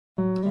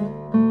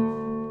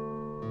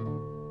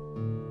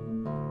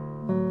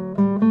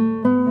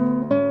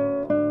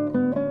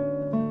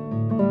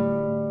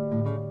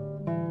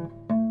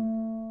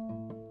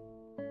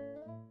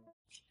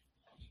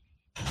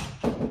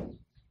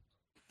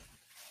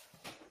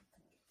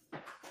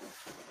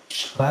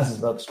Class is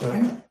about to start.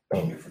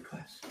 I'm here for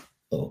class.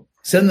 Oh,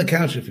 sit on the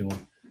couch if you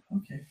want.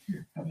 Okay,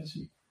 here, have a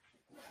seat.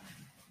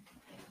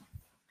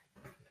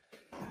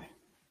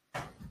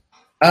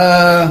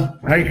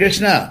 Hare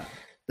Krishna.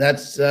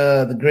 That's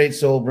the great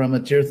soul Brahma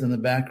Tirtha in the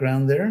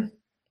background there.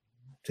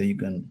 So you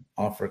can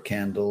offer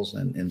candles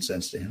and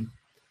incense to him.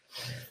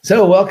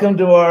 So welcome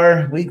to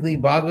our weekly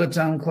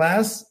Bhagavatam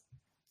class.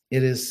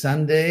 It is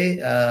Sunday,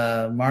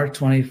 March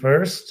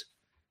 21st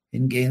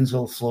in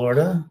Gainesville,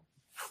 Florida,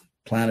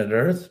 planet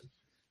Earth.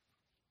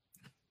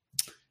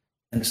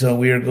 And so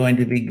we are going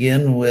to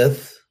begin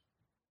with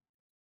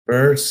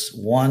verse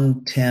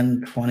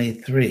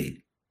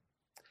 110:23.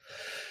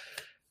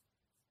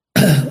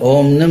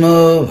 Om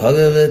Namo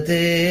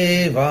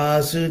Bhagavate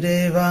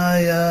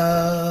Vasudevaya.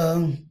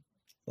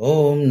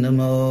 Om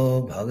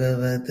Namo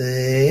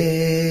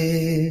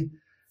Bhagavate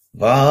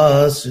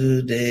Vasudevaya.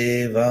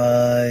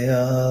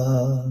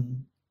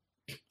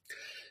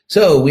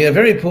 So we have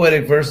very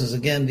poetic verses.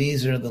 Again,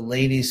 these are the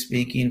ladies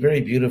speaking, very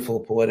beautiful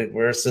poetic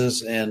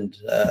verses and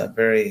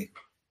very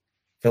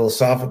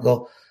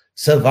philosophical.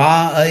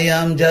 Sava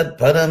ayam jat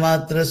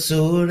paramatra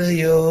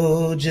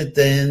suryo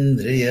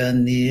jitendriya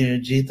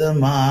nirjita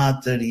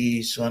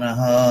matari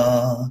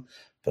swanaha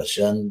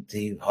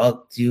pashanti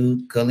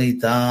bhakti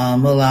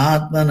kalitam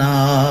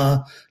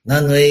alatmana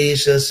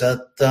nanvesha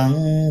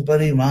sattang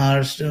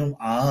parimarshum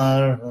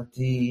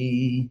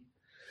arhati.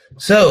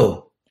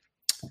 So,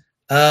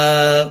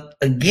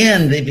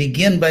 again, they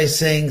begin by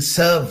saying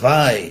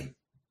savai,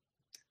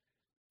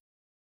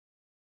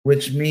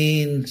 which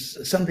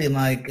means something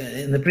like,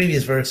 in the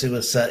previous verse, it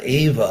was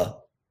Sa'eva.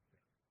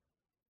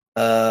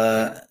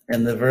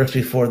 And the verse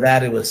before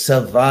that, it was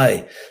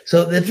Savai.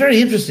 So it's very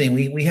interesting.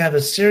 We have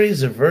a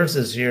series of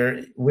verses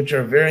here which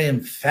are very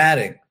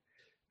emphatic,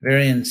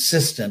 very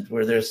insistent,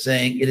 where they're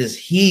saying it is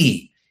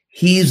he.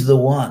 He's the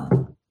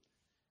one.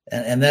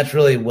 And that's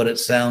really what it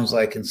sounds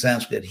like in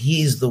Sanskrit.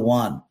 He's the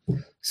one.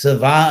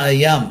 Sava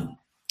ayam.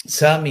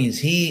 Sa means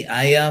he.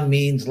 Ayam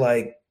means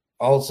like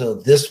also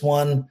this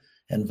one.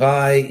 And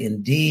vai,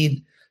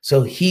 indeed.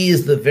 So he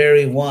is the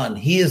very one.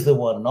 He is the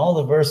one. And all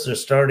the verses are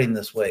starting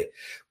this way.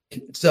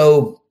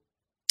 So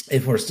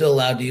if we're still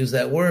allowed to use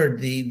that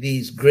word,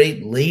 these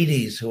great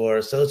ladies who are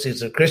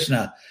associates of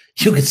Krishna,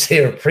 you could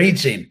say are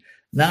preaching,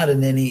 not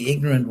in any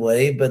ignorant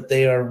way, but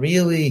they are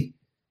really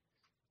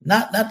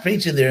not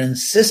preaching. They're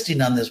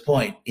insisting on this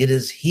point. It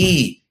is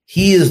he.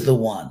 He is the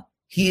one.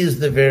 He is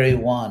the very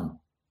one.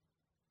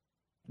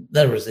 In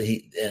other words,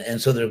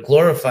 and so they're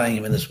glorifying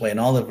him in this way,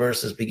 and all the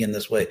verses begin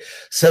this way.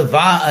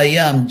 Sava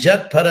ayam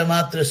jat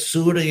paramatra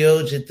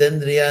suryo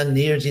jitendriya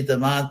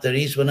nirjitamata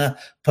ishvana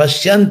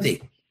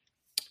pashyanti.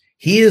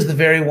 He is the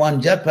very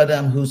one, jat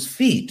padam, whose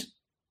feet,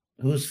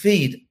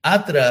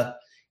 atra,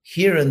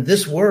 here in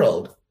this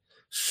world,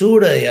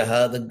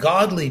 surayaha, the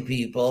godly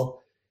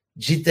people,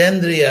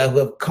 jitendriya, who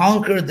have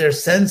conquered their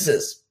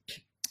senses.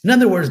 In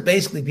other words,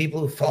 basically people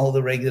who follow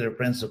the regular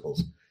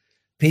principles.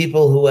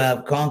 People who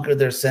have conquered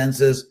their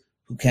senses,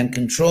 who can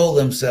control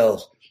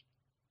themselves,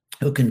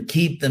 who can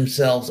keep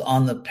themselves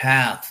on the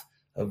path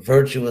of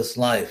virtuous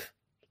life.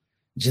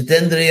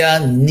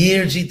 Jitendriya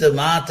nirjita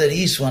matar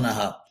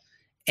iswanaha,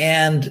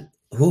 and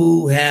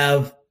who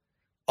have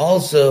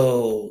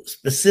also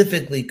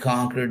specifically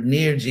conquered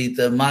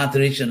nirjita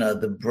matarishana,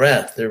 the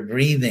breath, their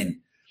breathing.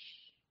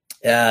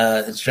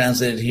 It's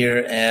translated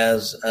here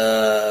as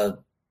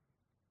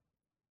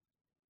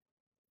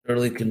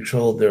early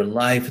controlled their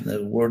life, and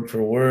the word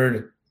for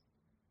word,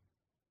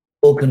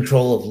 full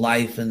control of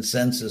life and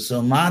senses.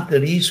 So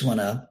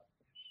matarishwana,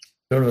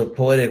 sort of a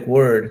poetic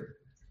word,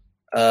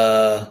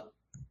 and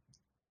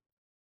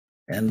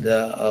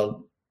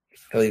I'll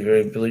tell you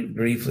very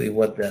briefly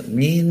what that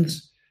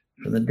means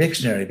from the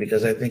dictionary,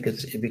 because I think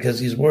it's because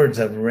these words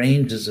have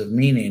ranges of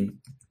meaning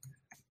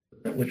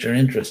which are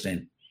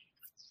interesting.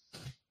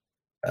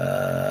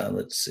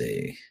 Let's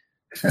see.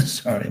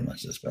 Sorry, I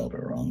must have spelled it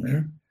wrong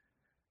there.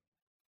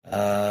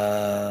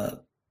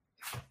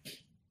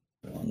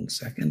 1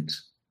 second.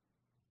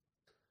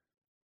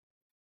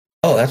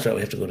 Oh, that's right.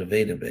 We have to go to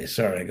Vedabase.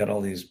 Sorry, I got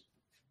all these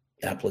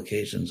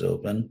applications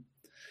open.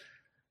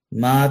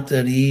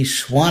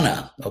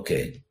 Matarishwana.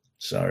 Okay,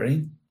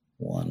 sorry.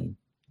 One.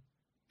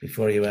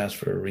 Before you ask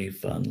for a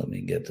refund, let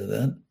me get to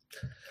that.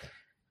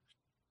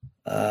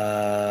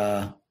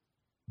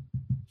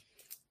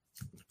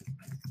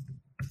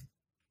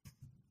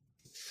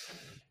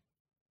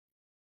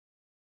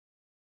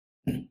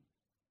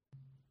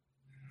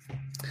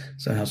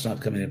 Somehow it's not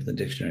coming up in the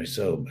dictionary,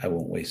 so I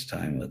won't waste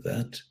time with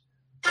that.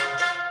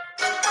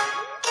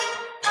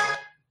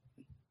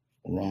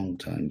 Wrong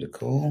time to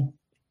call.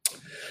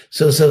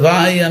 So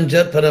Savayam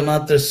Jat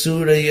Paramatra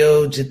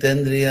Surayo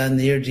Jitendriya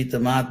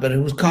Nirjitamat, but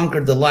who's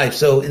conquered the life.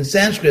 So in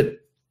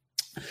Sanskrit,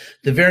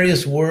 the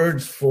various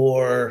words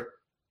for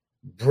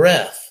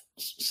breath,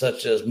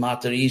 such as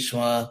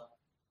Matarishwan,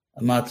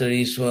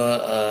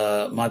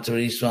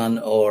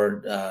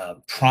 or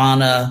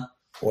prana,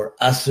 or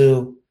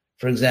asu.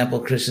 For example,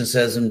 Krishna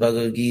says in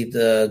Bhagavad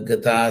Gita,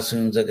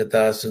 Gatasum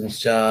Zagatasum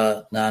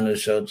Cha Nanu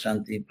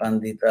Shochanti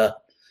Pandita.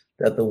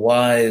 that the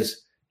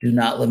wise do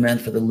not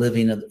lament for the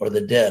living or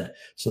the dead.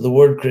 So the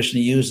word Krishna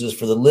uses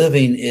for the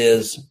living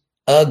is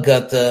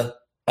agata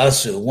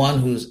asu, one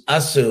whose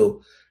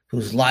asu,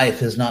 whose life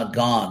has not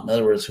gone. In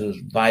other words, whose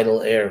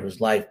vital air, whose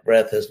life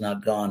breath has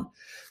not gone.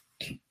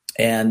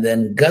 And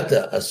then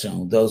gata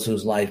asu, those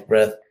whose life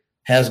breath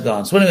has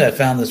gone. So anyway, I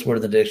found this word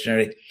in the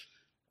dictionary.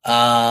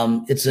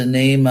 It's a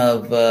name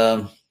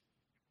of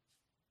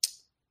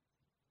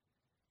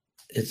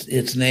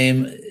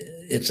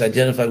it's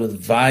identified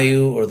with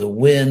vayu, or the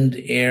wind,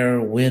 air,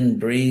 wind,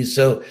 breeze.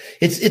 So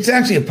it's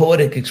actually a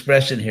poetic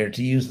expression here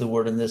to use the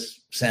word in this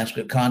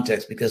Sanskrit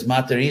context, because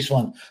Matar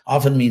Ishwan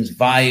often means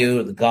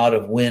vayu, the god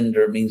of wind,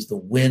 or it means the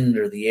wind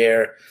or the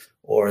air,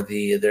 or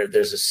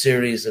there's a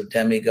series of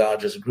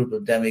demigods, there's a group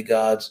of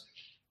demigods,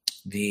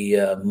 the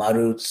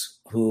Maruts,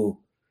 who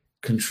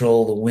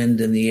control the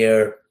wind and the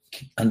air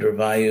under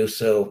vayu.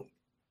 So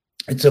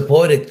it's a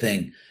poetic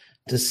thing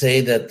to say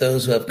that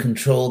those who have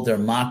controlled their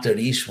Matar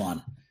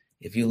Ishwan,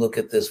 if you look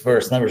at this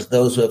verse, in other words,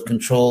 those who have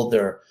controlled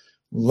their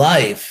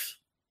life,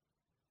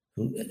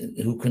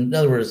 in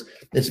other words,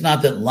 it's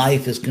not that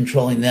life is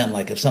controlling them.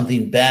 Like if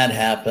something bad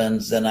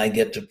happens, then I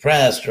get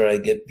depressed, or I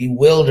get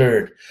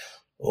bewildered,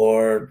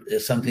 or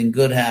if something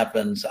good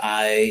happens,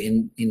 I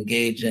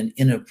engage in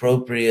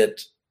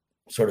inappropriate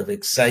sort of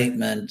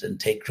excitement and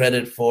take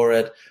credit for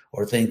it,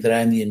 or think that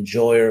I'm the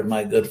enjoyer of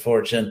my good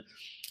fortune.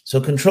 So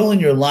controlling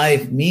your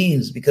life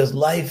means, because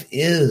life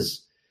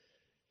is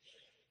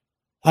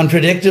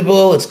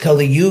unpredictable, it's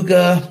Kali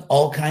Yuga,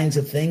 all kinds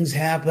of things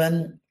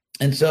happen.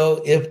 And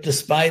so if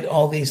despite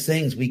all these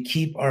things, we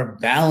keep our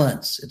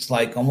balance, it's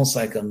like almost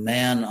like a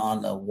man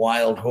on a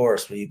wild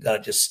horse, where you've got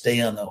to just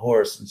stay on the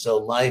horse. And so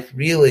life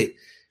really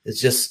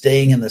is just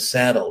staying in the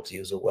saddle, to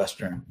use a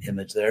Western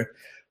image there.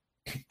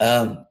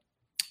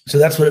 So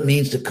that's what it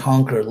means to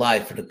conquer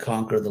life, or to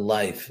conquer the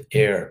life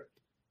air.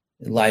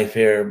 Life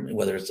air,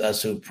 whether it's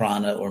asu,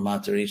 prana, or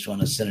Matar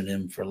Ishwan, a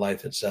synonym for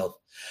life itself.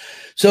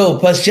 So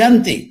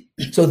pashyanti.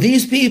 So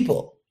these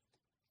people,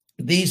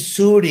 these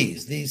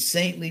suris, these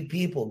saintly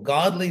people,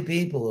 godly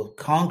people who have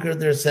conquered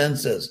their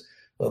senses,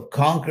 who have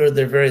conquered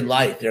their very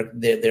life.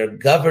 They're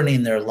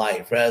governing their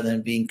life rather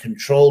than being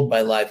controlled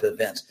by life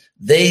events.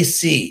 They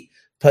see,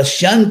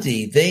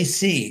 pashyanti, they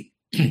see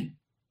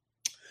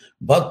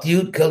bhakti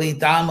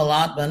utkalitam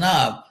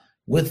alatmanav,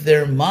 with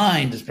their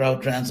mind, as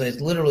Prabhupada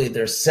translates literally,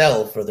 their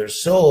self or their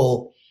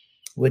soul,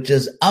 which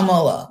is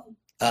amala,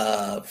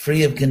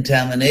 free of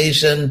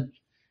contamination,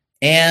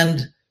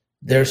 and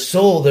their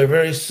soul, their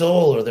very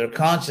soul or their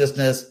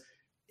consciousness,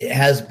 it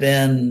has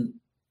been,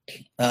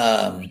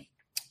 what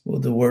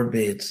would the word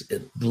be?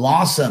 It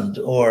blossomed,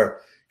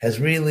 or has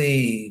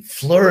really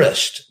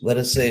flourished, let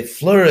us say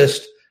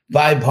flourished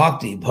by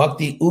bhakti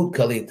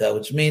utkalita,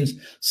 which means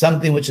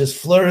something which is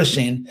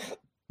flourishing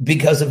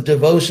because of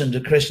devotion to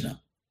Krishna.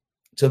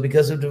 So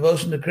because of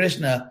devotion to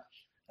Krishna,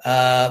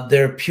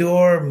 their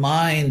pure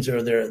minds,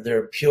 or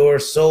their pure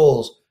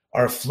souls,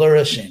 are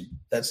flourishing.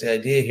 That's the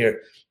idea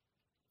here.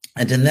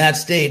 And in that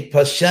state,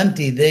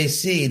 pashyanti, they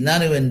see,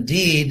 Nanu,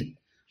 indeed,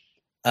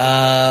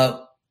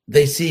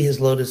 they see his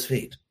lotus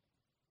feet.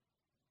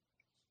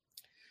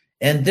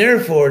 And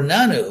therefore,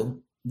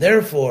 Nanu,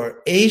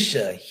 therefore,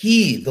 Esha,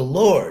 he, the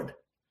Lord,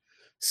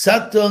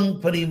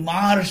 satung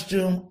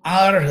parimarshtum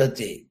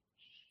arhati,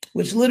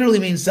 which literally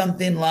means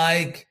something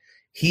like,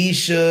 he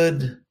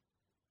should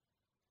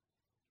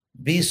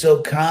be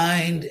so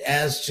kind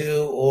as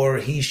to, or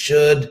he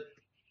should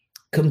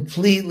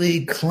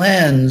completely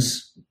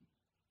cleanse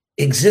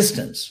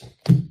existence,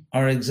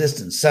 our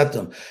existence.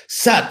 Satam.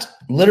 Sat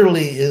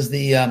literally is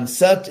the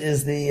sat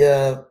is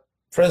the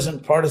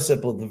present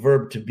participle of the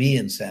verb to be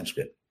in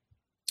Sanskrit.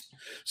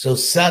 So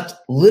sat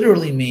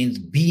literally means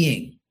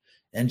being.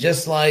 And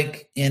just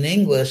like in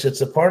English,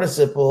 it's a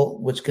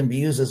participle which can be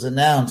used as a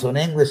noun. So in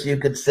English, you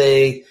could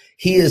say,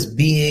 he is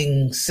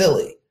being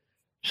silly.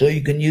 So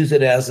you can use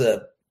it as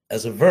a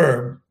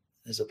verb,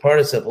 as a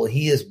participle.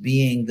 He is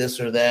being this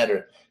or that,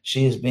 or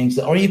she is being,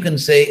 or you can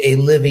say a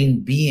living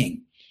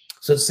being.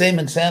 So it's same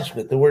in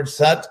Sanskrit. The word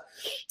sat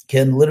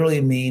can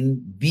literally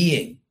mean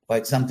being,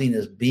 like something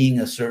is being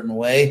a certain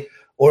way,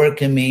 or it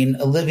can mean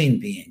a living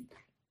being.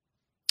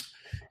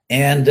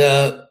 And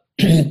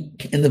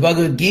in the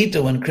Bhagavad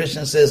Gita, when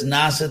Krishna says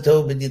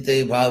nasato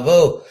vidyate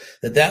bhavo,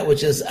 that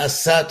which is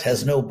asat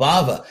has no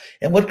bhava.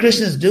 And what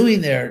Krishna is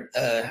doing there,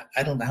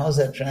 I don't know, how is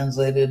that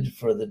translated?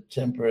 For the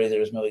temporary,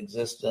 there is no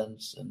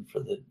existence, and for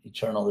the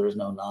eternal, there is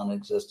no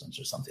non-existence,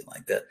 or something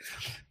like that.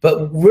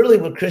 But really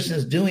what Krishna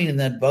is doing in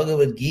that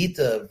Bhagavad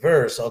Gita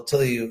verse, I'll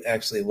tell you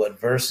actually what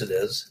verse it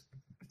is.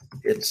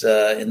 It's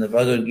in the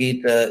Bhagavad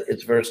Gita,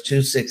 it's verse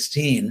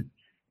 216.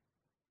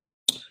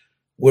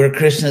 Where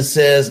Krishna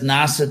says,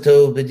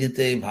 nasato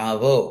vidyate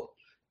bhavo.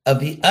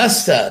 Abhi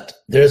asat,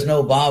 there's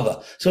no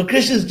bhava. So what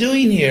Krishna's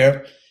doing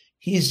here,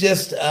 he's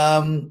just,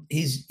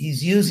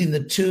 he's using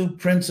the two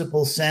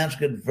principal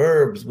Sanskrit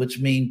verbs, which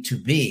mean to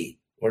be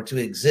or to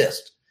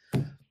exist.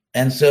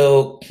 And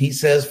so he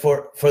says,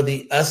 for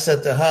the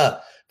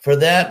asataha, for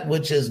that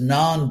which is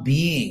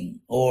non-being,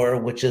 or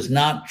which is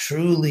not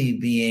truly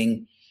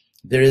being,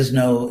 there is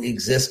no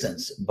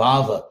existence.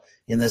 Bhava,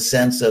 in the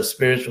sense of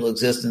spiritual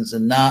existence,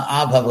 and na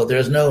abhava, there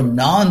is no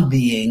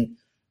non-being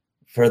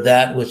for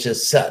that which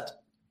is sat.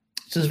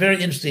 So it's a very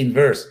interesting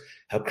verse,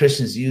 how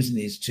Krishna is using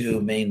these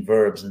two main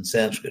verbs in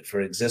Sanskrit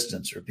for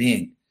existence or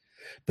being.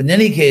 But in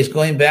any case,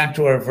 going back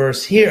to our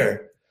verse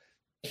here,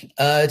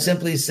 it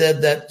simply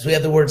said that, so we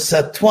have the word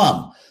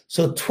satwam.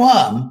 So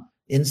twam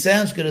in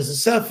Sanskrit is a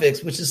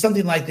suffix, which is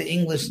something like the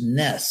English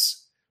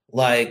ness,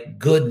 like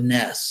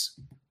goodness,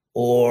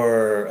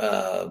 or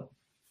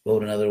what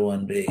would another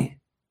one be?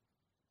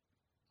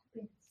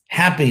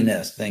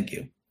 Happiness. Thank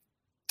you.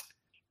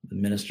 The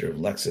minister of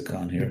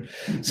lexicon here.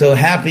 So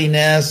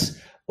happiness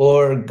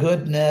or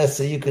goodness,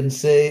 so you can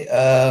say,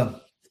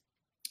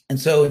 and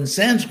so in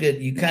Sanskrit,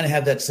 you kind of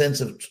have that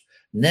sense of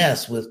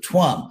ness with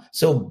twam.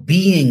 So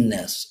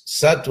beingness,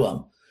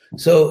 satwam.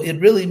 So it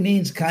really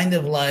means kind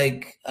of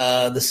like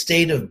the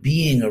state of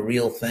being a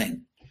real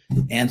thing.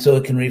 And so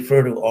it can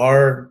refer to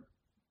our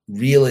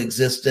real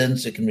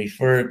existence. It can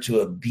refer to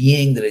a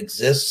being that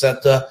exists.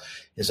 Sattva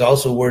is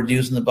also a word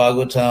used in the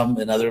Bhagavatam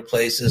and other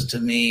places to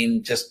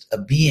mean just a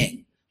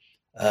being,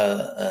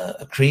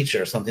 a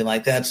creature, something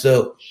like that.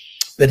 So,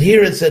 but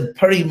here it said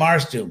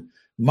parimarstum.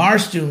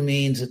 Marstum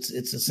means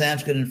it's a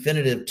Sanskrit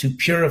infinitive, to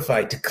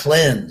purify, to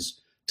cleanse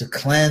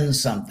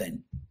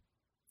something.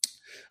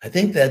 I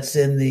think that's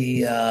in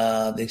the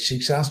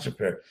Shikshastra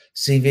prayer.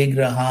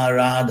 Sivigraha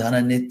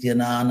radhana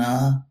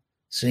nityanana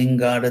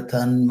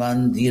sringaratan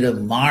mandira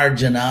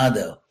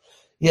marjanado.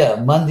 Yeah,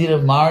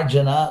 mandira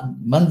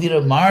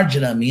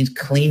marjana means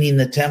cleaning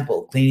the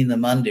temple, cleaning the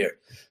mandir.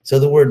 So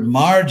the word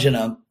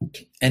marjana,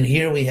 and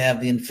here we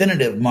have the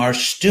infinitive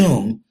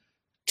marstum,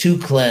 to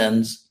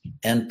cleanse,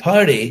 and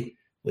party,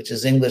 which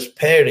is English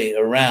peri,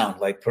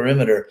 around, like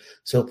perimeter.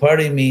 So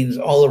party means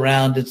all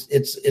around.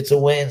 It's a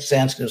way in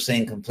Sanskrit of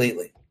saying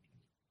completely.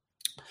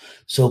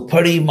 So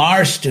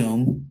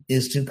parimarstum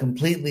is to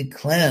completely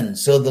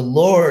cleanse. So the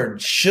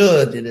Lord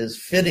it is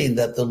fitting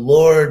that the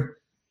Lord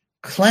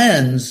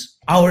cleanse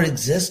our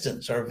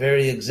existence, our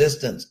very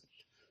existence,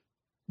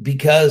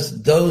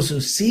 because those who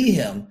see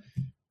him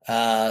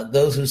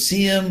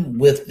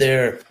with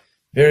their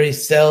very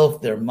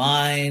self, their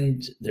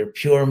mind, their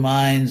pure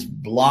minds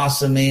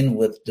blossoming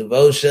with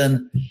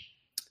devotion,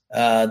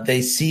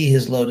 they see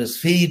his lotus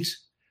feet.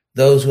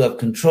 Those who have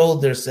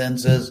controlled their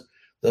senses,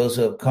 those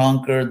who have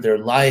conquered their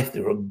life, they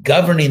were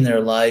governing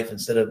their life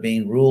instead of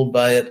being ruled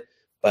by it,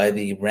 by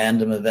the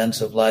random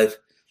events of life.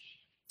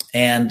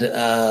 And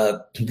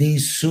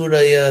these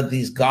Surya,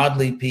 these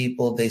godly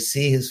people, they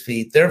see his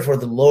feet. Therefore,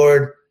 the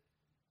Lord,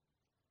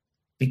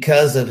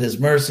 because of his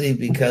mercy,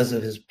 because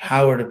of his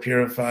power to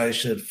purify,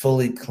 should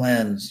fully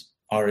cleanse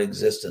our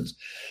existence.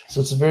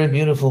 So it's a very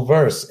beautiful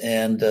verse,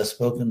 and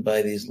spoken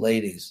by these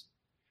ladies.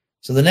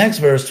 So the next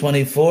verse,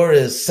 24,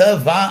 is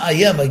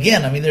Savayam.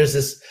 Again, I mean, there's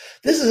this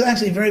is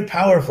actually very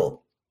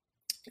powerful.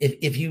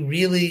 If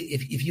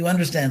you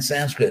understand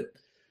Sanskrit,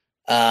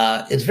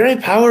 it's very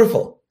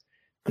powerful.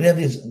 We have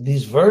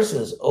these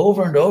verses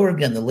over and over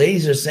again. The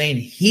ladies are saying,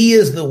 he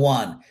is the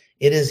one.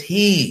 It is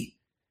he.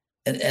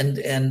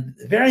 And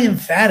very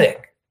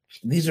emphatic.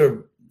 These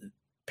are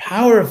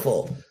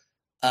powerful,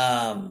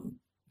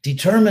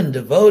 determined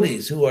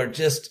devotees who are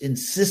just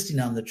insisting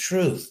on the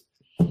truth.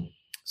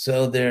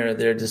 So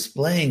they're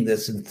displaying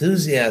this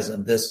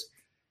enthusiasm, this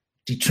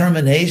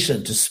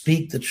determination to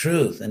speak the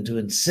truth and to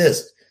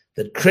insist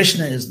that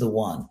Krishna is the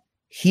one.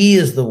 He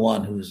is the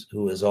one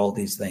who is all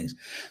these things.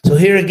 So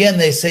here again,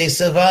 they say,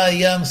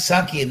 Savayam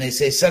Saki, and they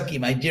say, Saki,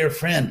 my dear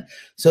friend.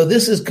 So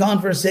this is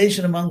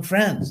conversation among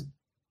friends.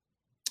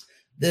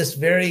 This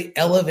very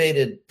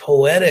elevated,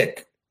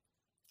 poetic,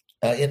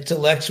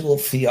 intellectual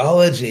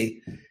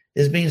theology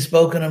is being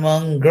spoken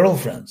among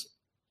girlfriends.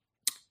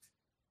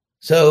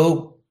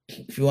 So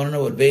if you want to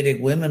know what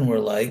Vedic women were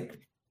like,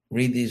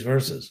 read these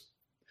verses.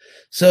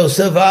 So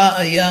Sava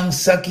ayam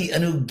saki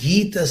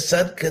anugita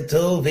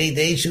satkato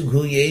vedeshu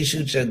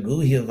guyeshu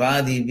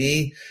chaguhyavadi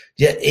vi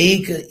ja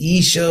eka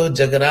isho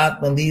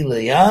jagaratmali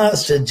laya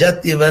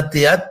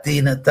sajatyavati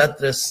atti na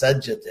tatra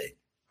sajjate.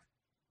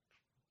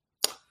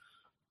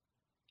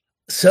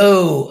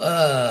 So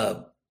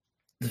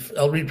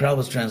I'll read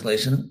Prabhupada's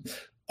translation.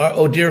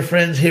 Oh, dear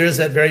friends, here is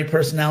that very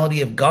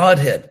personality of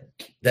Godhead,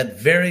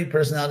 that very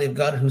personality of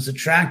God whose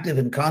attractive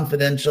and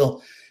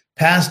confidential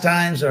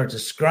pastimes are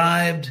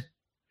described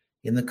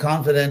in the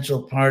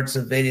confidential parts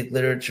of Vedic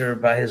literature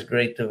by his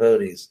great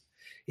devotees.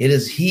 It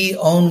is he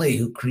only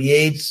who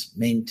creates,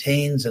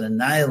 maintains, and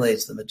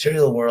annihilates the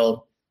material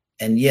world,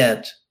 and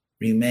yet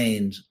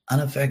remains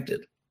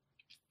unaffected.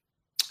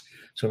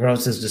 So Prabhupada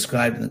says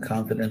described in the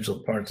confidential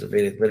parts of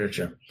Vedic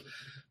literature.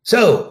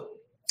 So,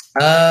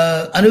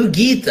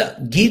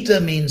 Anugita. Gita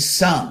means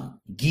sung.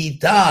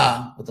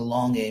 Gita, with a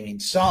long A,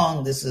 means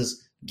song. This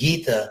is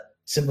Gita,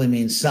 simply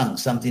means sung.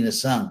 Something is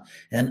sung.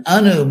 And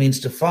Anu means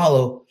to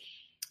follow.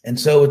 And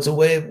so it's a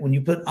way of, when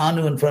you put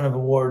Anu in front of a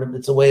word,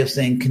 it's a way of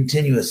saying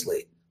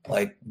continuously,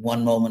 like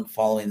one moment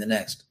following the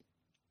next.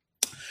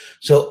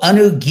 So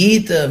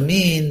Anugita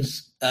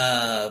means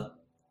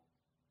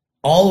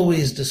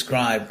always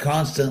described,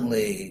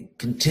 constantly,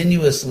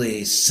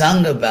 continuously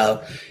sung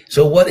about.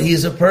 So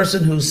he's a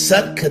person who's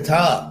Sat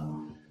Kata,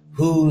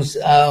 whose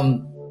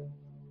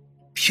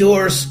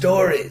pure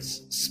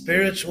stories,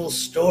 spiritual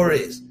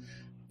stories,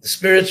 the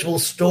spiritual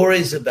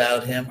stories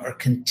about him are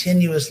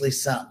continuously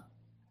sung.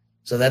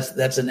 So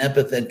that's an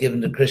epithet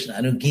given to Krishna,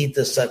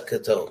 Anugita Sat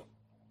Kato.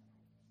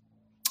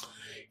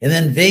 And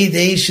then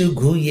Vedeshu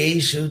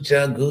Guhyeshu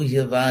Cha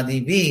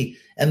Guhyavadi,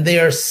 and they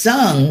are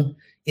sung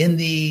in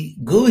the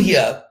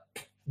Guhya.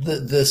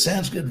 The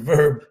Sanskrit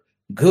verb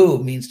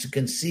gu means to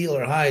conceal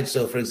or hide.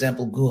 So, for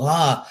example,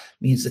 guha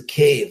means a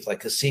cave,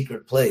 like a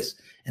secret place.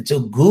 And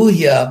so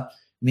Guhya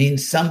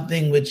means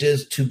something which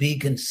is to be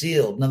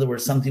concealed. In other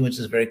words, something which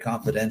is very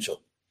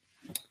confidential.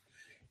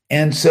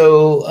 And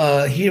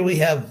so here we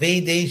have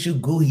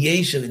Vedeshu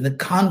Guhyeshu, in the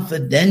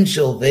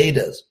confidential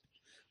Vedas.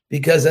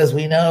 Because as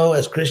we know,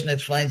 as Krishna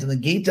explains in the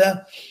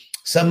Gita,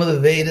 some of the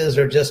Vedas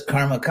are just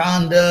karma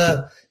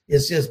kanda.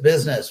 It's just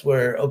business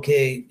where,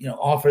 okay,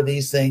 offer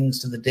these things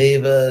to the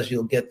devas,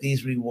 you'll get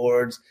these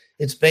rewards.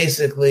 It's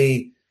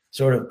basically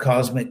sort of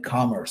cosmic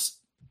commerce.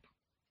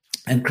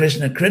 And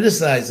Krishna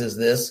criticizes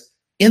this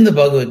in the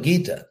Bhagavad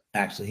Gita.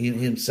 Actually, he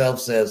himself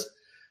says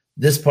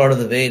this part of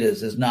the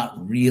Vedas is not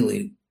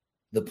really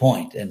the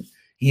point. And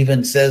he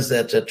even says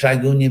that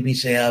Trigunya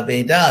Vishaya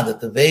Veda, that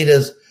the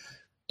Vedas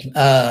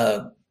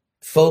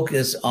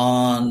focus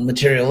on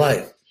material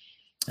life.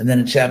 And then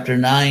in chapter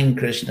 9,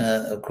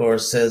 Krishna, of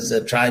course, says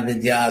that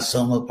Trividya,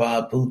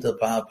 Somapa, Bhuta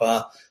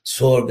Papa,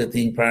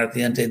 Swargating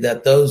Pratyante,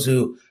 that those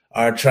who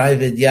are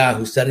Trividya,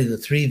 who study the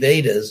three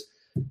Vedas,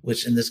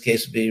 which in this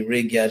case would be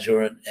Rig,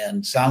 Yajur,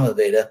 and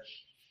Samaveda,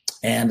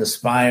 and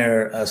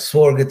aspire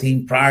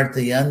Swargating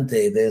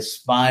Pratyante, they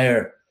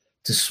aspire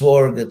to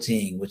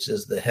Swargating, which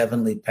is the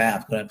heavenly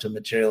path, going up to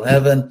material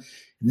heaven.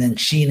 And then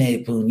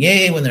Kshine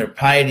Punye, when their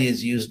piety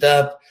is used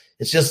up,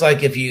 it's just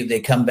like if they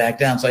come back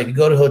down. It's like you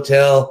go to a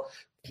hotel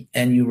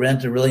and you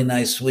rent a really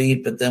nice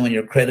suite, but then when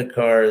your credit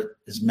card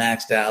is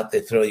maxed out,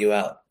 they throw you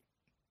out.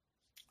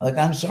 Like,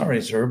 I'm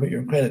sorry, sir, but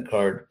your credit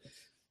card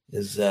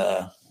is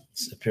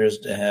appears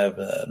to have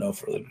no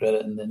further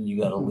credit, and then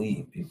you got to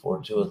leave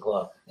before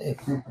 2:00. Hey.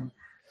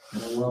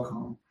 You're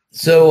welcome.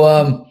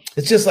 So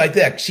it's just like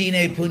that.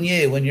 Kshine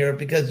Punye,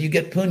 because you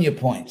get punya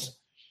points.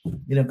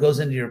 It goes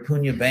into your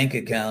punya bank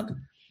account.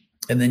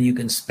 And then you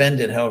can spend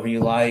it however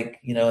you like,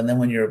 and then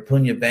when your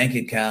punya bank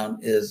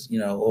account is,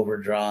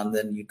 overdrawn,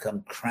 then you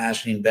come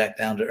crashing back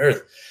down to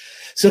earth.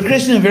 So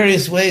Krishna in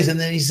various ways, and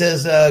then he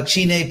says,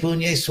 Kshine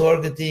punye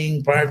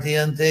swargating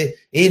partyante,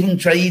 even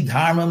trayi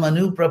dharma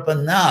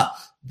manuprapanna.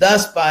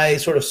 Thus, by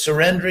sort of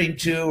surrendering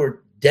to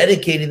or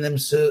dedicating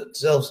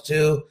themselves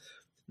to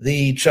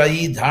the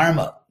trayi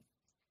dharma,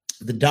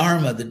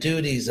 the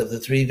duties of the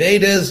three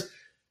Vedas,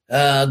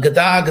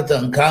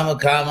 Gadagatam, Kama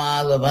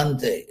Kama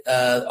Lavante.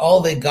 All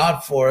they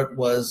got for it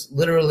was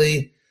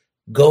literally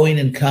going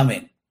and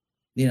coming.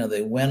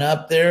 They went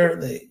up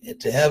there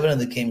to heaven and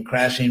they came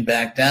crashing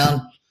back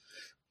down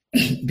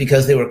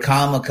because they were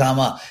Kama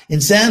Kama. In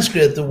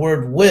Sanskrit, the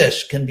word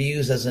wish can be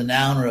used as a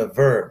noun or a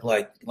verb,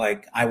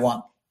 like I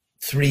want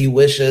 3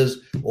 wishes,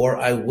 or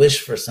I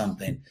wish for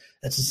something.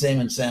 That's the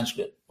same in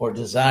Sanskrit. Or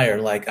desire,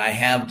 like I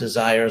have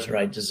desires or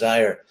I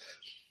desire.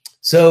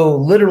 So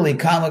literally,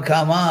 kama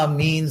kama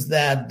means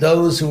that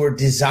those who are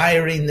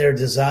desiring their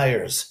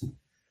desires.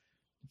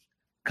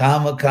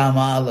 Kama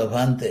kama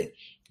lavante.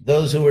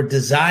 Those who were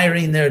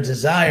desiring their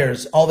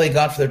desires, all they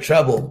got for their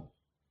trouble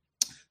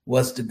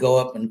was to go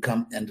up and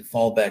come and to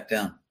fall back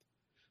down.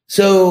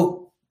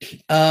 So,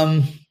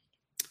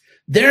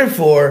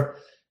 therefore,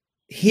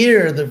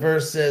 here the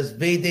verse says,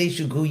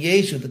 Vedeshu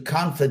Guhyeshu, the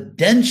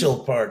confidential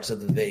parts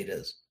of the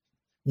Vedas,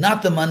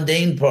 not the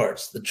mundane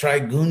parts, the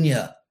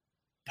Trigunya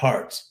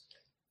parts,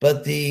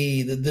 but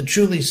the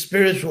truly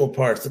spiritual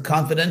parts, the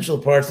confidential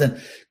parts. And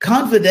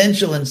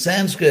confidential in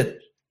Sanskrit,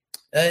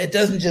 it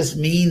doesn't just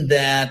mean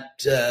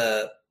that,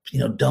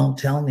 don't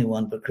tell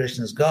anyone, but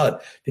Krishna is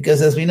God.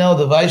 Because as we know,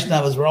 the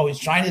Vaishnavas were always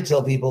trying to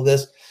tell people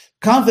this.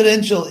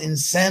 Confidential in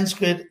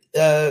Sanskrit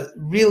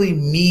really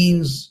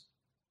means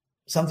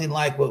something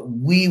like what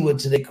we would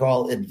today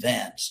call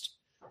advanced,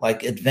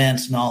 like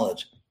advanced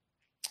knowledge.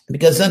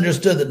 Because it's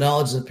understood that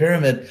knowledge is a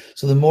pyramid,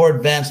 so the more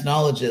advanced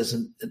knowledge is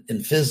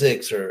in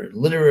physics or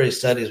literary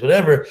studies,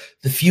 whatever,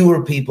 the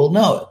fewer people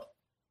know it.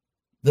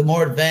 The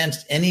more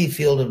advanced any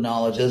field of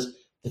knowledge is,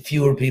 the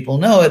fewer people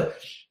know it.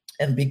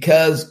 And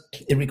because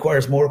it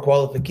requires more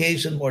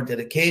qualification, more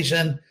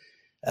dedication,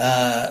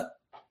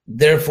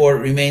 therefore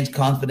it remains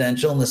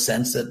confidential in the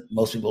sense that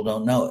most people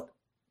don't know it.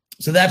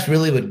 So that's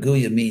really what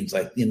Guhya means,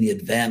 like in the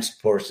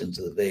advanced portions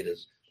of the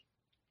Vedas.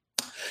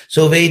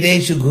 So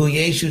Vedeshu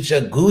Guhyeshu Cha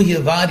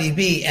Guhyavadi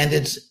Bi, and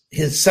it's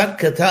his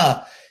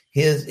Satkata,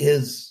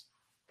 his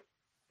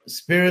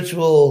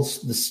spiritual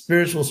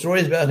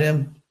stories about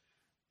him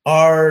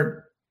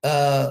are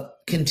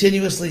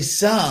continuously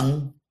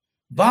sung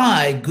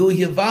by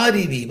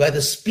Guhyavadi, by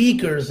the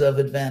speakers of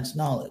advanced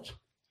knowledge.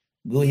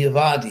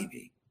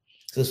 Guhyavadi.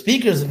 So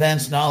speakers of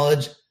advanced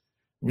knowledge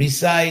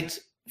recite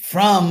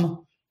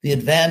from the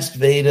advanced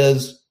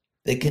Vedas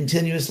they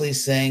continuously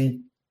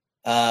sing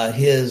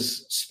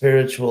his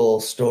spiritual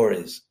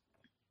stories.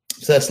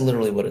 So that's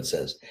literally what it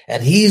says.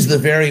 And he's the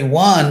very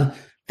one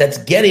that's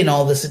getting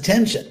all this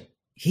attention.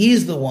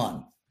 He's the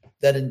one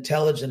that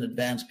intelligent,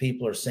 advanced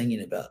people are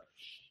singing about.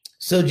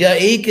 So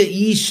Jaeka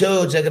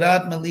Isho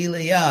Jagaratma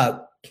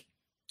Lilaya.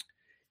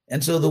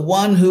 And so the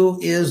one who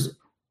is,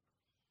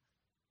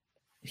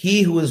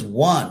 he who is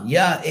one,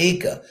 Ya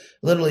Eka,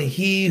 literally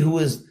he who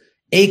is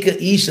Eka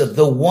Isha,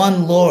 the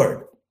one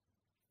Lord.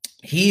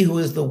 He who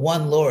is the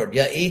one Lord,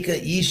 Ya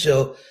Eka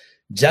Isho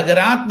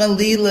Jagaratma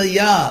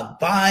Lilaya,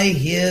 by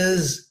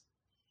his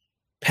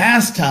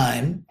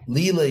pastime,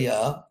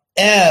 Lilaya,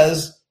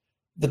 as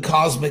the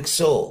cosmic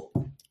soul,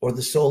 or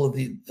the soul of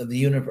the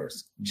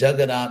universe,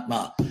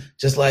 Jagadatma,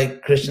 just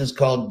like Krishna is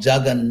called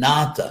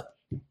Jagannatha.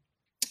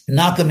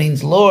 Natha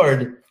means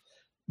Lord,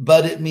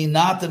 but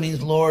Natha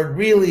means Lord,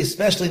 really,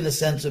 especially in the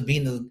sense of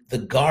being the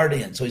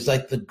guardian. So he's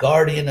like the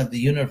guardian of the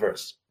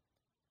universe.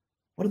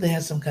 What do they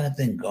have, some kind of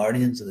thing,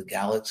 Guardians of the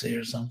Galaxy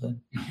or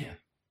something?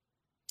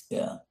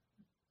 Yeah.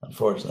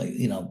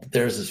 Unfortunately,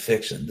 theirs is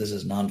fiction. This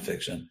is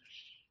nonfiction.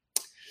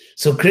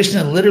 So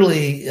Krishna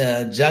literally,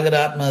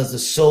 Jagadatma is the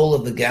soul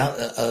of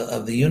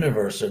the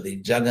universe, or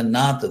the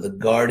Jagannatha, the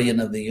guardian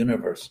of the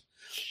universe.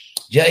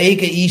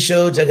 Jaeka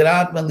Isho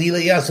Jagadatma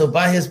Lilaya. So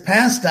by his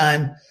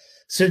pastime,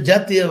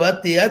 Sirjati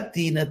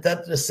Ati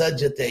Natatra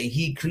Sajate,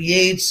 he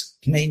creates,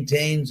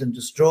 maintains, and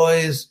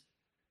destroys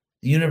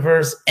the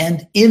universe,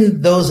 and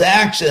in those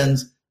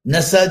actions,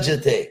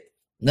 Nasajate,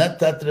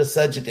 Natatra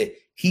Sajate,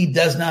 he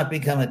does not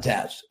become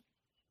attached.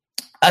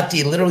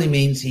 Ati literally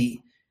means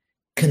he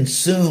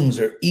consumes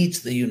or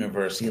eats the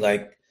universe. He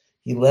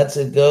lets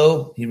it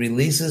go, he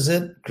releases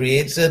it,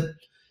 creates it,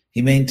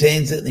 he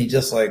maintains it, and he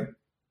just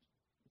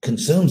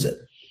consumes it,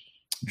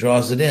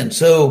 draws it in.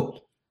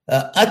 So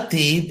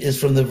ati is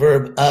from the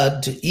verb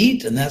ad, to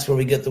eat, and that's where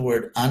we get the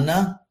word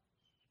anna,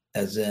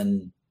 as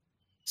in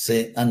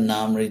say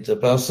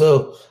annamrita.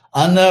 So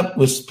anna,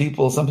 which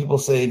some people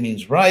say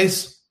means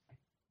rice,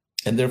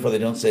 and therefore they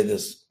don't say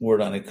this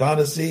word on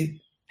Ekadasi.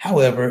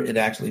 However, it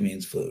actually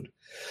means food.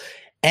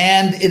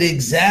 And it's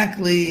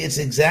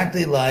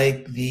exactly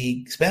like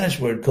the Spanish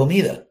word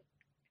comida,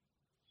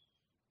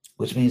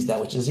 which means that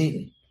which is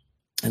eaten.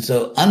 And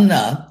so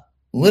anna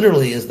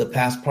literally is the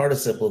past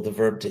participle of the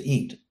verb to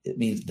eat. It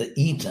means the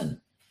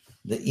eaten.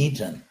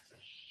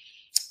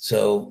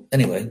 So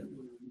anyway,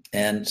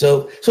 and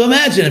so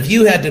imagine if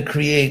you had to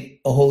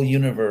create a whole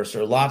universe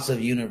or lots of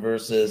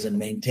universes and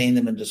maintain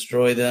them and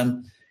destroy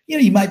them,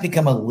 you might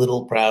become a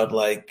little proud,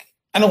 like,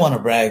 I don't want to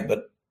brag,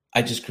 but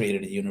I just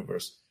created a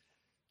universe.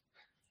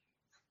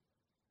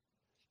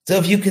 So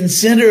if you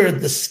consider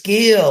the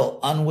scale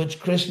on which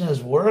Krishna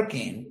is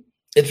working,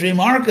 it's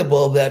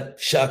remarkable that,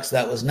 shucks,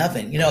 that was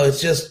nothing.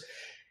 It's just,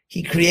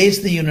 he creates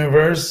the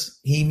universe,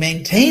 he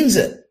maintains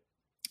it,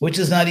 which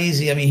is not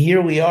easy. I mean,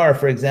 here we are,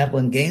 for example,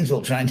 in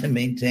Gainesville, trying to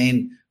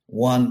maintain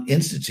one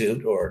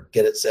institute or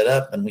get it set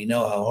up, and we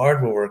know how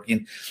hard we're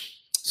working.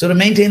 So to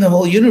maintain the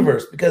whole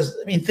universe, because,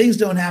 things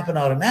don't happen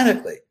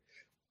automatically.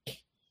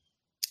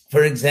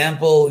 For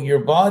example, your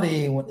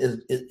body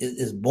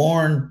is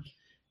born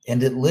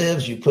and it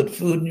lives. You put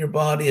food in your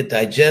body, it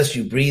digests,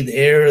 you breathe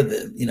air,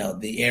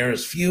 the air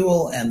is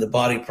fuel, and the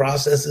body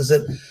processes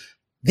it.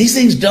 These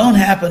things don't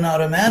happen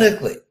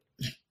automatically.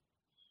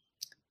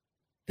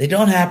 They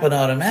don't happen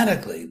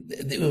automatically.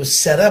 It was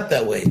set up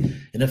that way.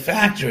 In a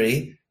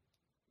factory,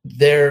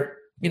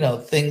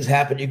 things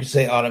happen, you could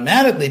say,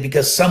 automatically,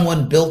 because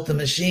someone built the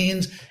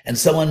machines, and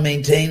someone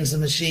maintains the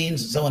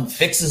machines, and someone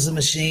fixes the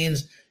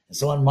machines, and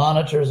someone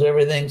monitors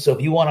everything. So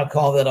if you want to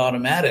call that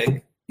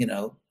automatic,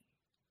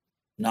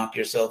 knock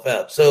yourself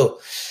out. So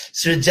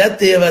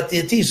Srijati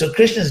Avatiyati. So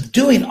Krishna is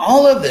doing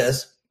all of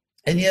this,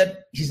 and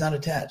yet he's not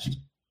attached.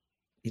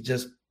 He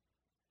just,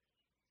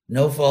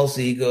 no false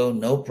ego,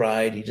 no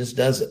pride. He just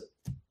does it.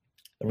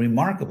 A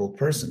remarkable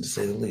person, to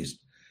say the least.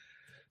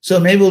 So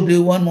maybe we'll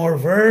do one more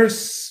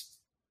verse.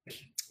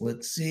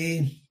 Let's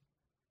see.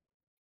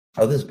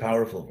 Oh, this is a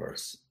powerful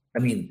verse.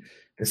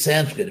 The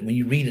Sanskrit, when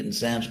you read it in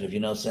Sanskrit, if you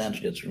know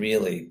Sanskrit, it's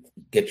really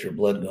get your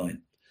blood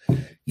going.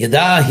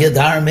 Yada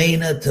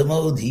hyadharmena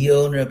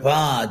tamodhiyo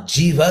nripa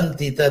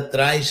jivanti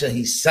tatraisha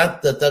hi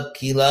satta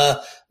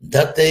takkila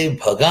date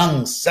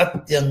bhagang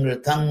satyang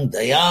ritang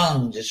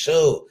dayang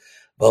jasho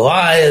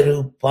bhavaya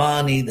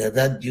rupani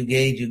dadad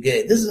yuge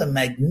yuge. This is a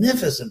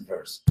magnificent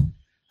verse.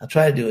 I'll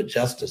try to do it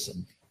justice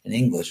in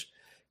English,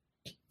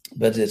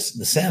 but the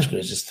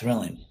Sanskrit is just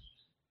thrilling.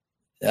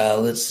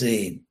 Let's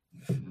see.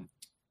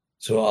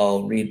 So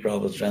I'll read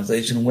Prabhupada's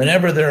translation.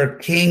 Whenever there are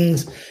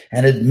kings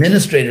and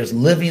administrators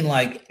living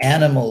like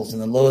animals in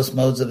the lowest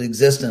modes of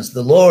existence,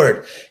 the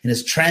Lord, in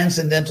his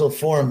transcendental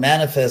form,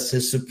 manifests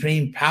his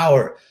supreme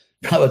power.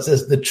 Prabhupada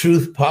says the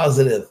truth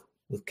positive,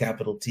 with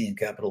capital T and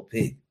capital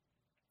P,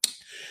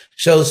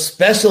 shows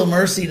special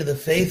mercy to the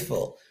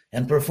faithful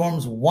and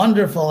performs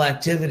wonderful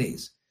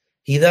activities.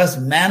 He thus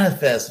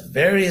manifests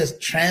various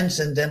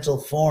transcendental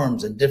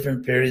forms in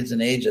different periods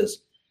and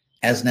ages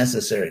as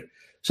necessary.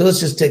 So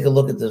let's just take a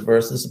look at this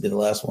verse. This will be the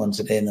last one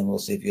today, and then we'll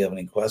see if you have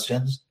any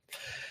questions.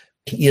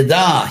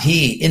 Yada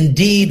he,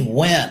 indeed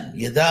when,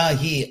 yada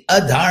he,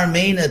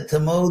 adharmena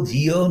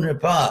tamodhyo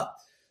nripa,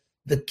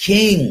 the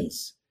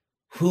kings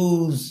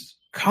whose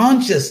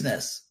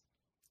consciousness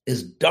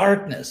is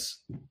darkness,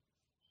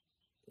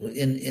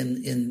 in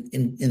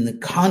the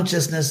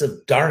consciousness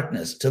of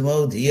darkness,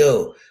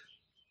 tamodhyo.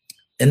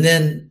 And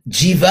then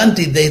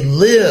jivanti, they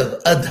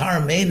live,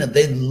 adharmena,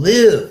 they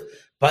live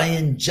by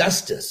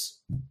injustice.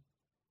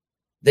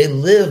 They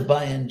live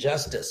by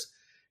injustice.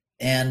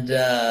 And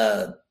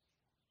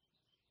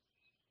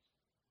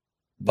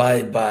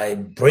by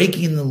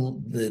breaking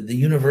the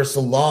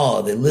universal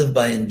law, they live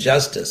by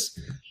injustice.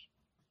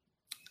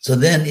 So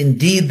then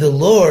indeed the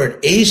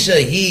Lord,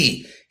 Esha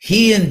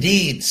he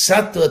indeed,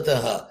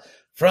 Satvataha,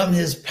 from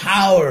his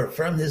power,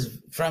 from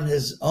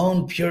his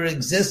own pure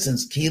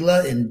existence,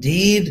 Kila,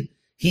 indeed,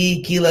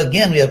 he, Kila,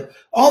 again, we have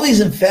all these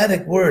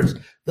emphatic words.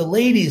 The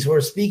ladies who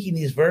are speaking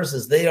these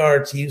verses, they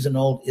are, to use an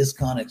old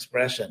ISKCON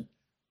expression,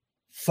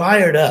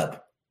 fired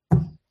up. I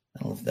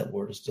don't know if that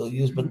word is still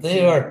used, but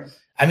they are,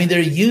 they're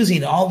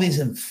using all these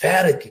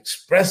emphatic,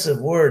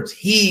 expressive words.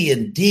 He,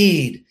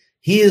 indeed,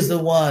 he is the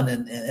one.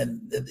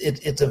 And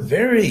it's a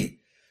very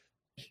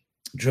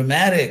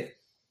dramatic,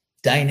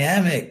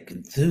 dynamic,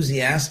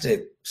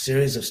 enthusiastic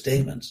series of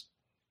statements.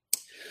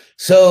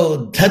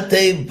 So,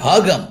 tate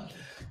bhagam,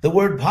 the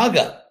word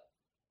bhaga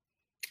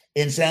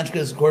in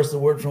Sanskrit is, of course, the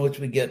word from which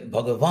we get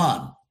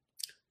Bhagavan.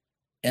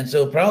 And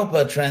so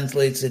Prabhupada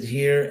translates it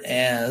here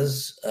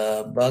as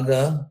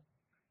bhaga,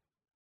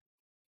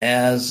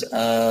 as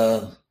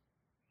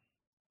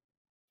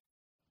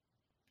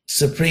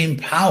supreme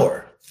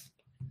power,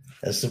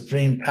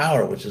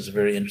 which is a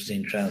very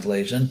interesting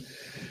translation.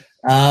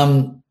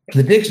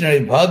 The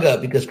dictionary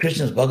bhaga, because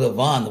Krishna is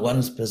Bhagavan, the one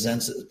who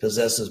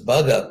possesses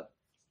bhaga,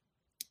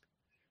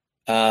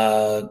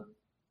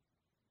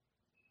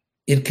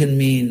 it can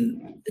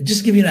mean,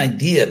 just give you an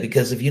idea,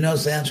 because if you know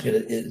Sanskrit,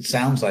 it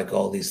sounds like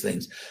all these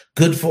things.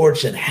 Good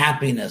fortune,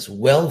 happiness,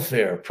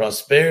 welfare,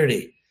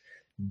 prosperity,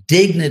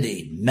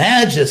 dignity,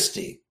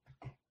 majesty,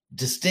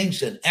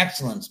 distinction,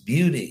 excellence,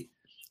 beauty,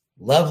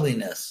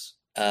 loveliness,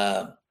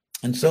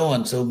 and so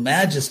on. So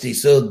majesty.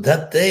 So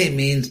tate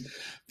means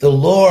the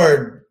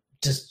Lord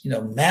just,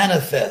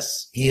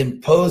 manifests. He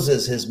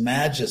imposes his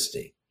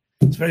majesty.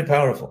 It's very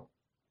powerful.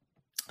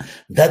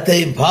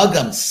 Tate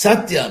bhagam,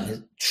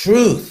 satyam,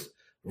 truth,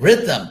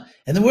 ritam.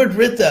 And the word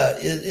rita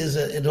is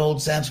an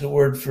old Sanskrit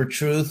word for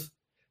truth.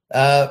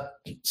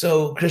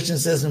 So Krishna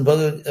says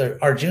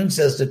Arjuna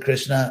says to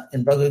Krishna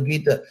in Bhagavad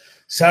Gita,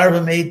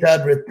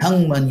 Sarvametad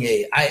ritang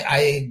manye.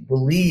 I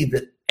believe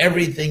that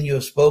everything you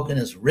have spoken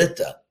is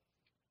rita.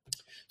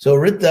 So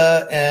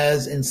rita,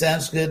 as in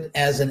Sanskrit,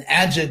 as an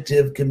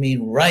adjective, can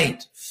mean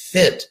right,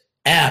 fit,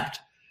 apt,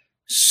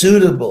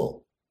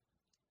 suitable,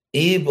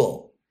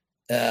 able.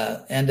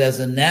 And as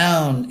a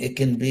noun, it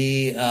can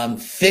be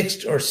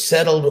fixed or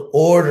settled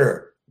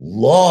order,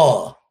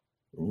 law,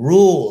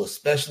 rule,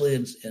 especially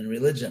in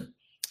religion,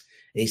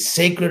 a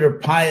sacred or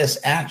pious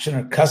action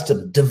or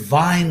custom,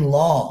 divine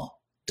law,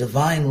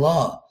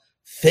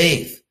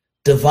 faith,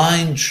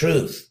 divine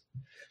truth.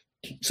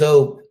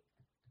 So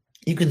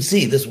you can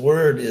see this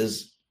word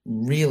is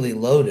really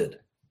loaded.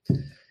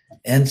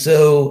 And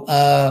so,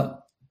 and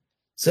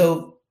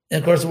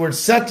of course, the word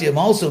satyam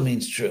also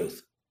means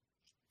truth.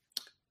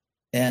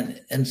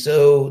 And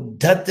so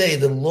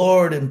tate, the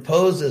Lord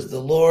imposes, the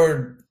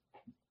Lord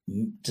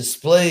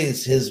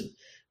displays his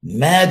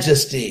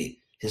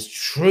majesty, his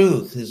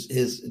truth,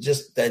 his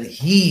just that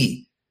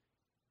he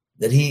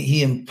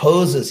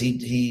imposes,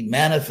 he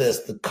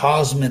manifests the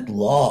cosmic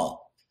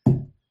law.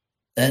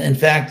 And in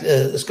fact,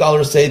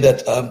 scholars say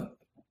that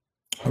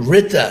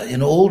rita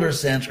in older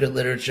Sanskrit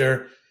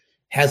literature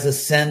has a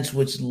sense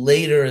which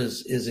later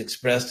is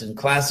expressed in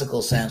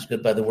classical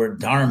Sanskrit by the word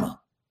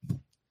dharma,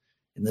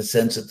 in the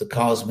sense of the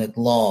cosmic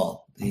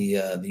law,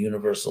 the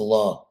universal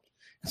law.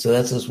 So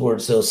that's this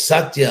word. So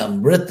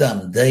satyam,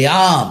 ritam,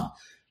 dayam,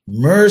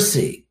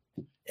 mercy,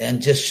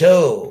 and just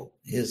show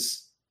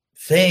his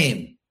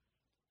fame,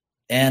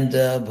 and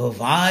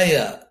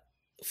bhavaya,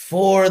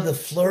 for the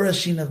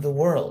flourishing of the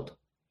world.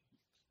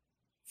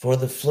 For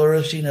the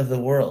flourishing of the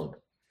world.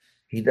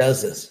 He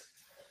does this.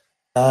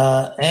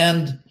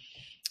 And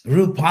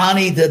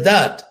rupani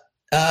dadat.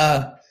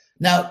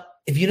 Now,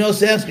 if you know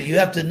Sanskrit, you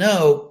have to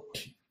know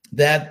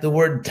that the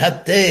word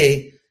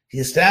tate, he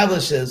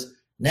establishes,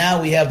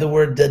 now we have the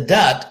word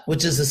dadat,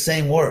 which is the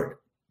same word.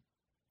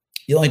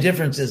 The only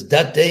difference is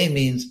tate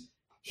means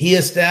he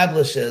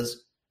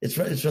establishes, it's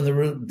from the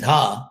root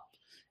da,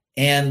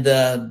 and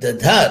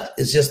dadat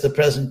is just the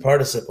present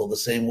participle, the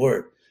same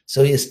word.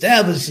 So he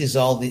establishes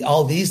all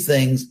these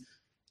things,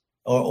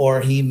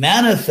 or he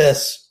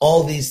manifests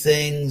all these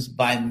things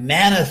by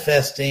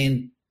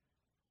manifesting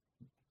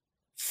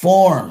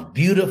forms,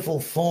 beautiful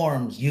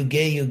forms, yuge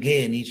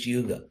in each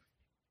yuga.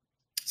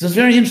 So it's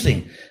very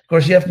interesting. Of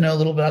course, you have to know a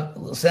little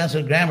about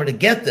Sanskrit grammar to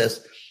get this.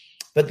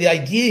 But the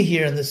idea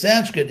here in the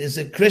Sanskrit is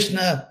that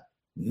Krishna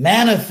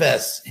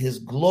manifests his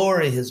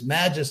glory, his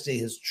majesty,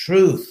 his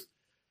truth,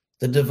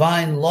 the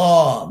divine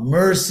law,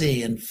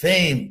 mercy, and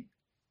fame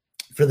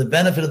for the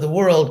benefit of the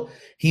world,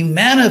 he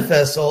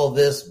manifests all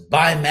this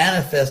by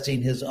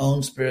manifesting his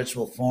own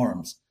spiritual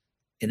forms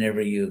in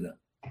every yuga.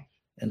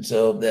 And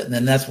so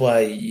then that's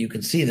why you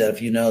can see that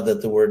if you know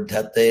that the word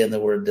tate and the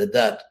word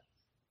dadat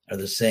are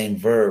the same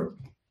verb,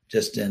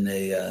 just in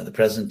the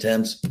present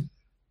tense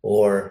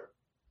or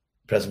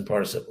present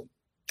participle.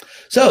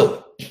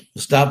 So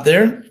we'll stop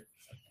there.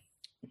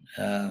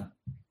 I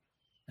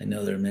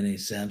know there are many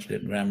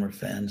Sanskrit grammar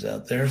fans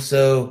out there.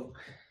 So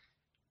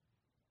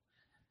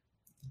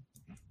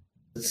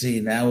let's see.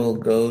 Now we'll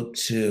go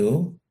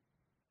to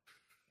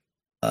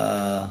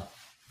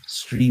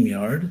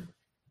StreamYard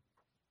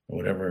or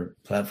whatever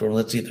platform.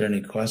 Let's see if there are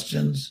any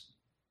questions.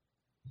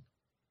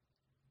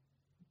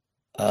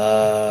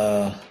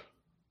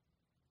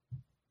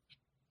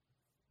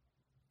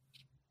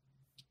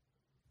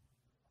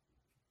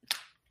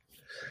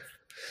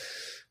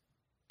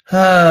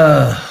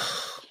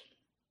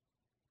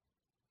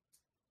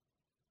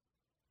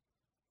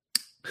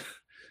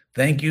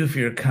 Thank you for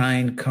your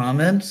kind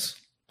comments.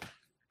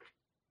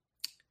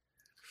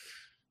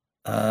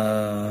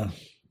 Let's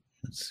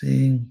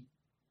see.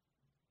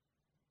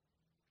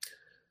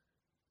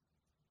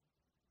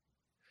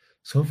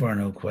 So far,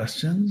 no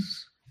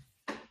questions.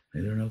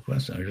 Maybe there are no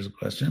questions. Here's a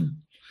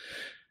question.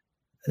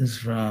 This is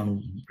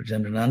from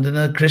Brajendra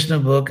Nandana. In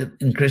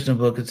Krishna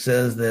book, it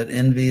says that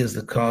envy is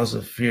the cause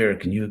of fear.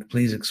 Can you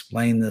please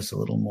explain this a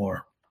little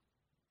more?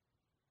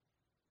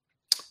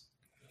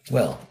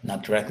 Well,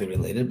 not directly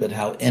related, but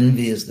how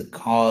envy is the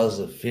cause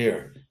of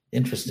fear.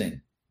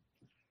 Interesting.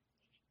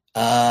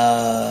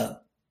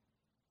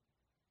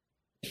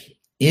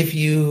 If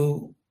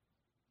you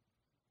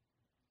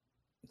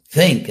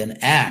think and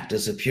act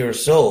as a pure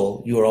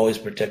soul, you are always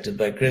protected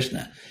by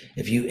Krishna.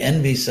 If you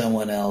envy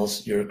someone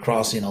else, you're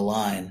crossing a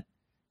line,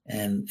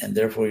 and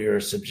therefore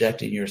you're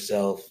subjecting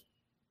yourself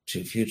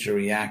to future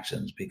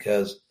reactions,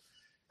 because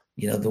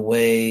the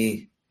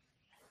way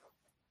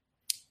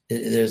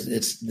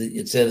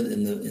it's said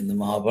in the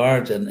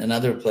Mahabharata and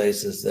other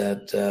places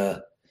that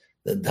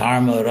the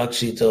dharma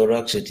rakshito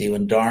rakshati,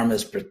 when dharma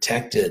is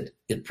protected,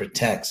 it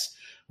protects.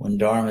 When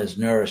dharma is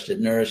nourished, it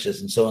nourishes,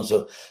 and so on.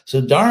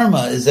 So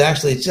dharma is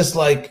actually, it's just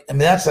like,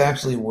 that's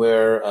actually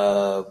where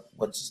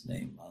what's his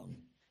name?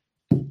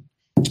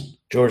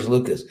 George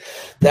Lucas.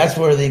 That's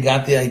where they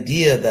got the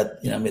idea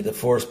that, may the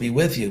force be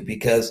with you,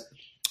 because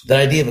the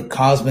idea of a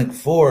cosmic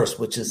force,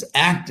 which is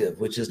active,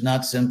 which is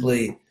not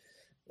simply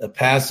a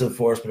passive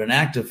force, but an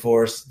active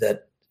force,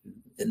 that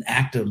an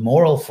active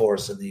moral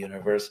force in the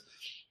universe,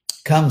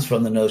 comes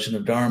from the notion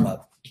of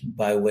dharma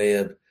by way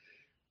of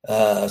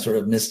sort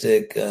of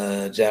mystic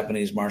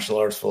Japanese martial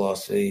arts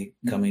philosophy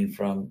coming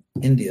from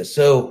India.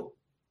 So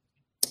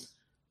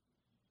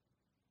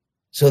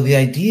the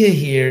idea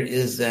here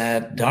is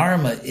that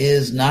dharma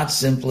is not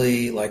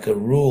simply like a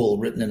rule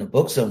written in a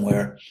book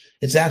somewhere.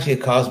 It's actually a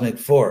cosmic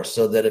force,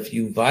 so that if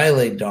you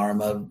violate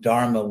dharma,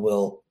 dharma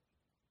will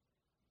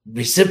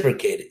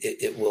reciprocate.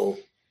 It will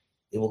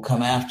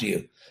come after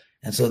you.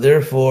 And so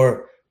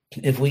therefore,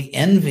 if we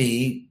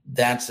envy,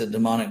 that's a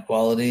demonic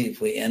quality.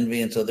 If we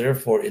envy, and so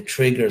therefore it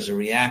triggers a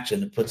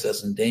reaction. It puts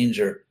us in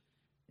danger,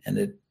 and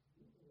it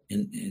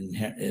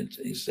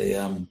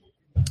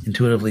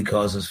intuitively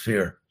causes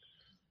fear.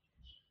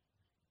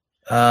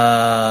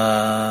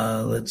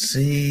 Let's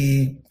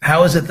see.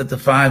 How is it that the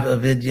 5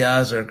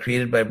 avidyas are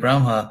created by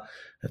Brahma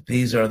if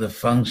these are the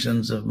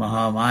functions of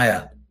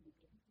Mahamaya?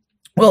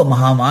 Well,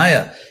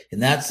 Mahamaya, in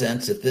that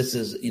sense, if this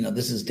is,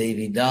 this is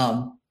Devi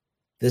Dham,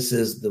 this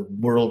is the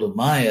world of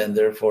Maya, and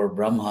therefore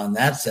Brahma, in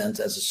that sense,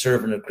 as a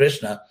servant of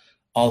Krishna,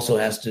 also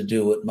has to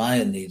do what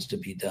Maya needs to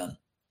be done.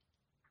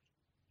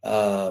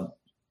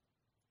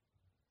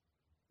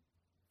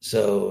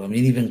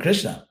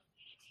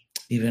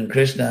 Even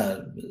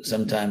Krishna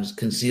sometimes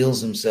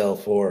conceals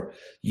himself or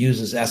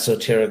uses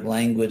esoteric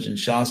language in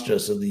Shastra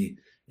so the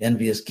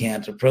envious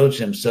can't approach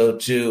him. So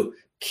to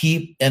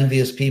keep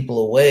envious people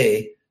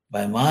away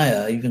by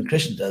Maya, even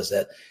Krishna does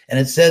that. And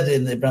it said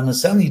in the Brahma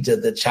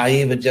Samhita that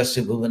Chayeva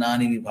Jasya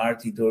Bhuvanani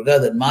Vibharti Durga,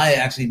 that Maya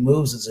actually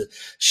moves as a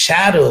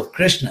shadow of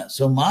Krishna.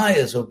 So Maya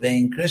is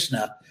obeying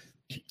Krishna,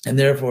 and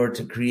therefore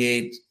to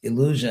create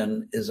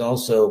illusion is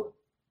also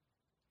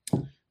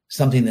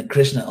something that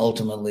Krishna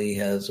ultimately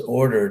has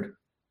ordered,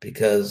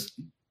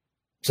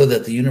 so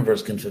that the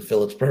universe can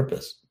fulfill its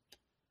purpose.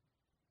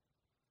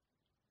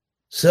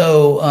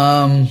 So,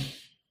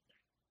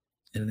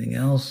 anything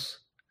else?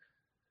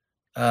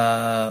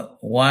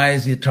 Why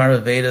is the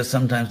Atharva Veda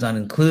sometimes not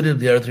included,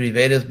 the other 3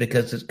 Vedas?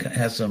 Because it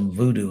has some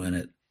voodoo in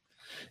it.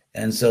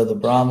 And so the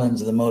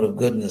Brahmins, the mode of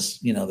goodness,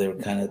 they were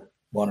kind of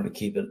wanted to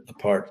keep it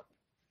apart.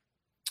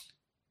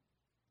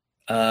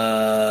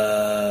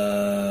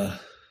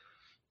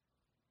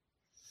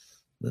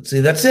 Let's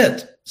see, that's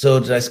it. So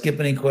did I skip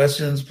any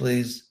questions?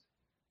 Please,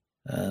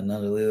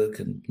 Nandalila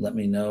can let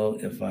me know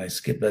if I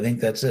skipped. I think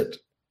that's it.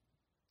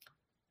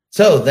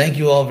 So thank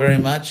you all very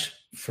much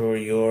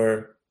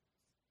for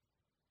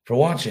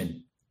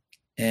watching,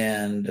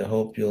 and I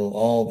hope you'll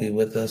all be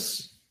with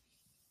us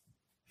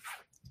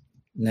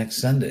next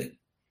Sunday.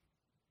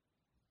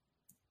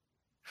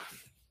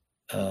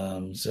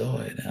 So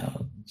I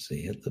now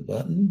see, hit the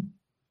button.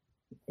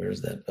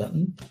 Where's that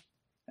button?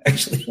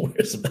 Actually,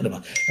 where's the button?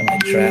 Am I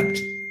trapped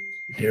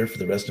here for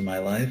the rest of my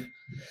life?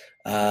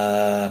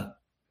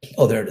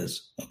 Oh, there it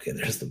is. Okay,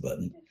 there's the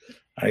button.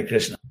 Hare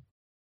Krishna.